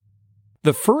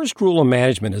The first rule of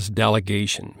management is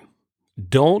delegation.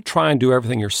 Don't try and do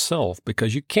everything yourself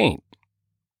because you can't.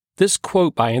 This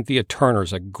quote by Anthea Turner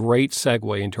is a great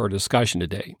segue into our discussion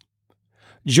today.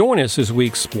 Join us as we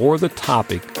explore the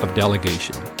topic of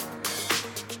delegation.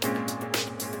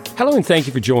 Hello and thank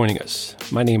you for joining us.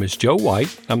 My name is Joe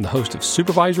White. I'm the host of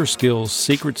Supervisor Skills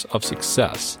Secrets of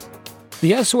Success.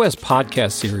 The SOS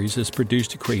podcast series is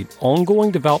produced to create ongoing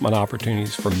development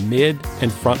opportunities for mid and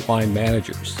frontline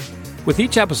managers. With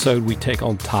each episode, we take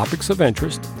on topics of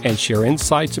interest and share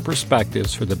insights and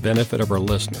perspectives for the benefit of our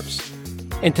listeners.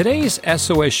 In today's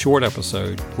SOS short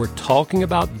episode, we're talking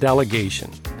about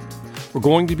delegation. We're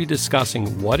going to be discussing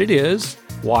what it is,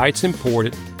 why it's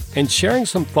important, and sharing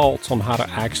some thoughts on how to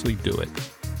actually do it.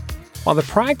 While the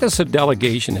practice of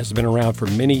delegation has been around for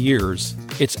many years,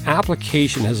 its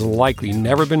application has likely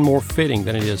never been more fitting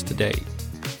than it is today.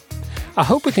 I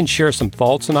hope we can share some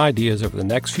thoughts and ideas over the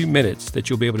next few minutes that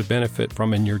you'll be able to benefit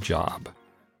from in your job.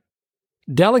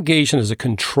 Delegation is a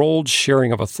controlled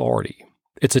sharing of authority.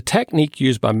 It's a technique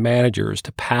used by managers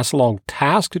to pass along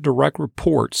tasks to direct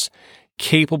reports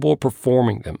capable of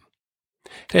performing them.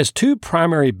 It has two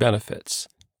primary benefits.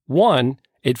 One,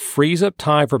 it frees up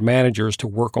time for managers to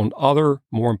work on other,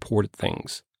 more important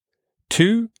things.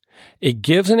 Two, it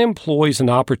gives an employees an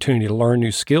opportunity to learn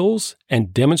new skills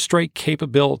and demonstrate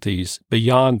capabilities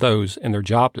beyond those in their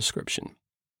job description.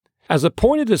 As a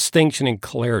point of distinction and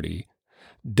clarity,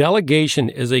 delegation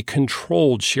is a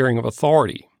controlled sharing of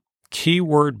authority, key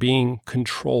word being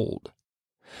controlled.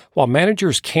 While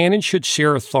managers can and should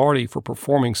share authority for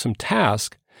performing some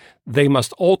task, they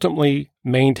must ultimately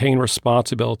maintain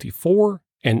responsibility for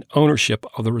and ownership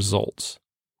of the results.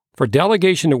 For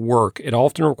delegation to work, it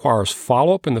often requires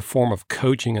follow-up in the form of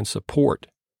coaching and support.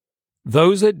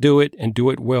 Those that do it and do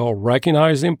it well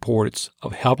recognize the importance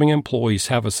of helping employees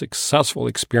have a successful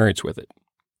experience with it.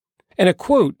 In a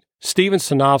quote, Steven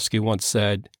Sinofsky once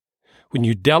said, "When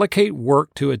you delegate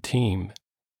work to a team,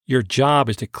 your job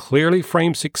is to clearly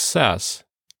frame success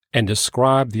and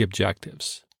describe the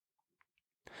objectives."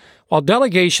 While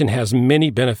delegation has many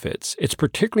benefits, it's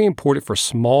particularly important for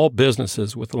small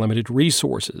businesses with limited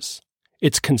resources.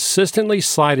 It's consistently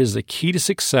cited as the key to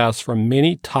success for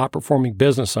many top-performing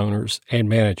business owners and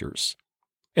managers.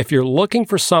 If you're looking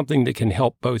for something that can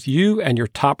help both you and your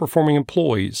top-performing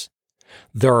employees,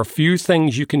 there are a few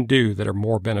things you can do that are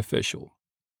more beneficial.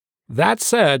 That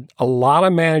said, a lot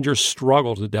of managers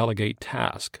struggle to delegate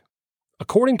tasks.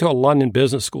 According to a London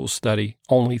Business School study,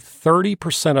 only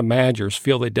 30% of managers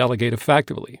feel they delegate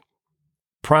effectively.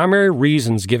 Primary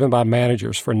reasons given by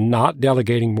managers for not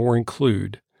delegating more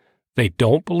include they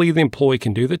don't believe the employee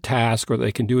can do the task or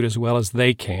they can do it as well as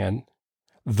they can,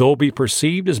 they'll be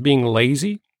perceived as being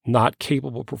lazy, not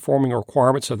capable of performing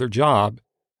requirements of their job,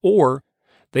 or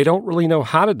they don't really know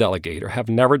how to delegate or have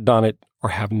never done it or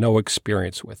have no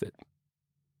experience with it.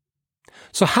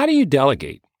 So how do you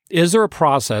delegate? Is there a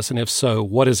process, and if so,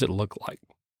 what does it look like?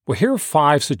 Well, here are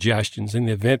 5 suggestions in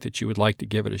the event that you would like to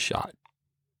give it a shot.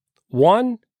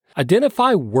 1.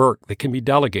 Identify work that can be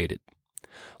delegated.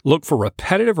 Look for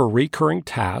repetitive or recurring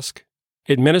tasks,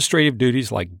 administrative duties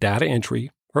like data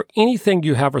entry, or anything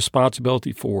you have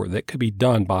responsibility for that could be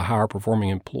done by higher-performing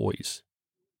employees.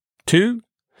 2.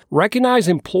 Recognize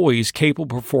employees capable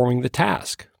of performing the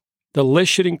task. The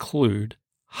list should include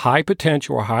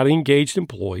high-potential or highly engaged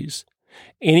employees,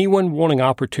 anyone wanting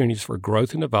opportunities for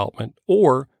growth and development,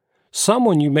 or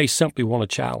someone you may simply want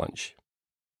to challenge.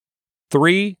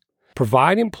 3.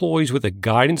 Provide employees with the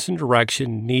guidance and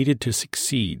direction needed to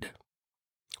succeed.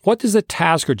 What does the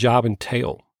task or job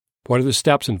entail? What are the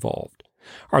steps involved?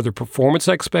 Are there performance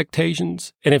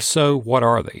expectations? And if so, what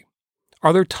are they?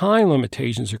 Are there time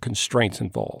limitations or constraints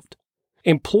involved?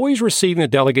 Employees receiving the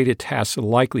delegated tasks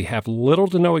likely have little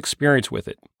to no experience with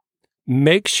it.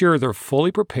 Make sure they're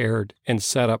fully prepared and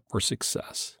set up for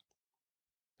success.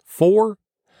 4.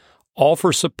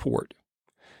 Offer support.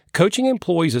 Coaching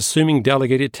employees assuming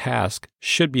delegated tasks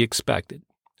should be expected.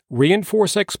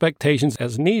 Reinforce expectations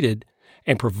as needed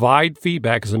and provide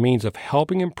feedback as a means of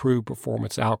helping improve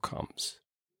performance outcomes.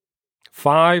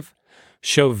 5.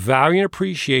 Show value and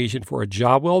appreciation for a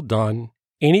job well done,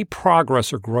 any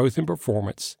progress or growth in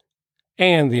performance,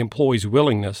 and the employee's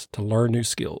willingness to learn new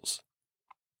skills.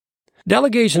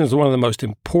 Delegation is one of the most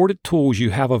important tools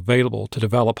you have available to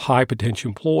develop high-potential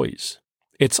employees.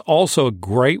 It's also a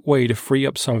great way to free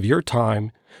up some of your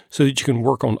time so that you can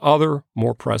work on other,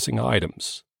 more pressing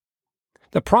items.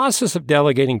 The process of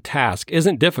delegating tasks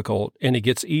isn't difficult, and it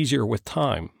gets easier with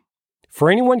time. For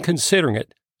anyone considering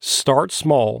it, start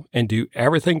small and do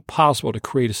everything possible to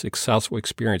create a successful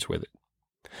experience with it.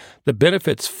 The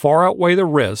benefits far outweigh the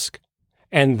risk,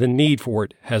 and the need for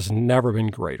it has never been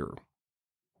greater.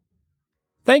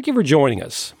 Thank you for joining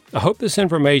us. I hope this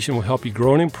information will help you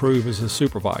grow and improve as a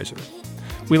supervisor.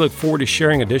 We look forward to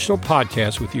sharing additional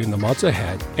podcasts with you in the months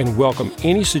ahead and welcome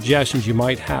any suggestions you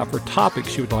might have for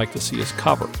topics you would like to see us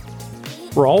cover.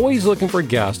 We're always looking for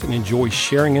guests and enjoy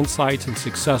sharing insights and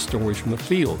success stories from the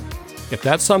field. If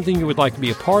that's something you would like to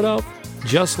be a part of,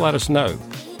 just let us know.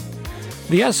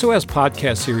 The SOS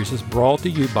podcast series is brought to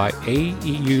you by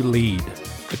AEU Lead,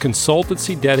 a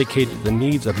consultancy dedicated to the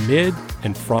needs of mid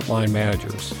and frontline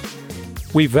managers.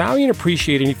 We value and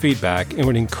appreciate any feedback and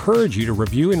would encourage you to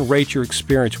review and rate your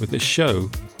experience with this show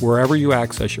wherever you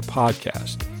access your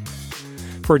podcast.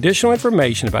 For additional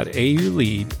information about AEU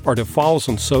Lead or to follow us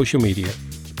on social media,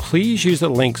 please use the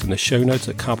links in the show notes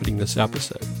accompanying this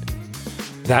episode.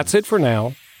 That's it for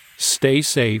now. Stay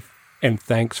safe, and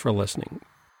thanks for listening.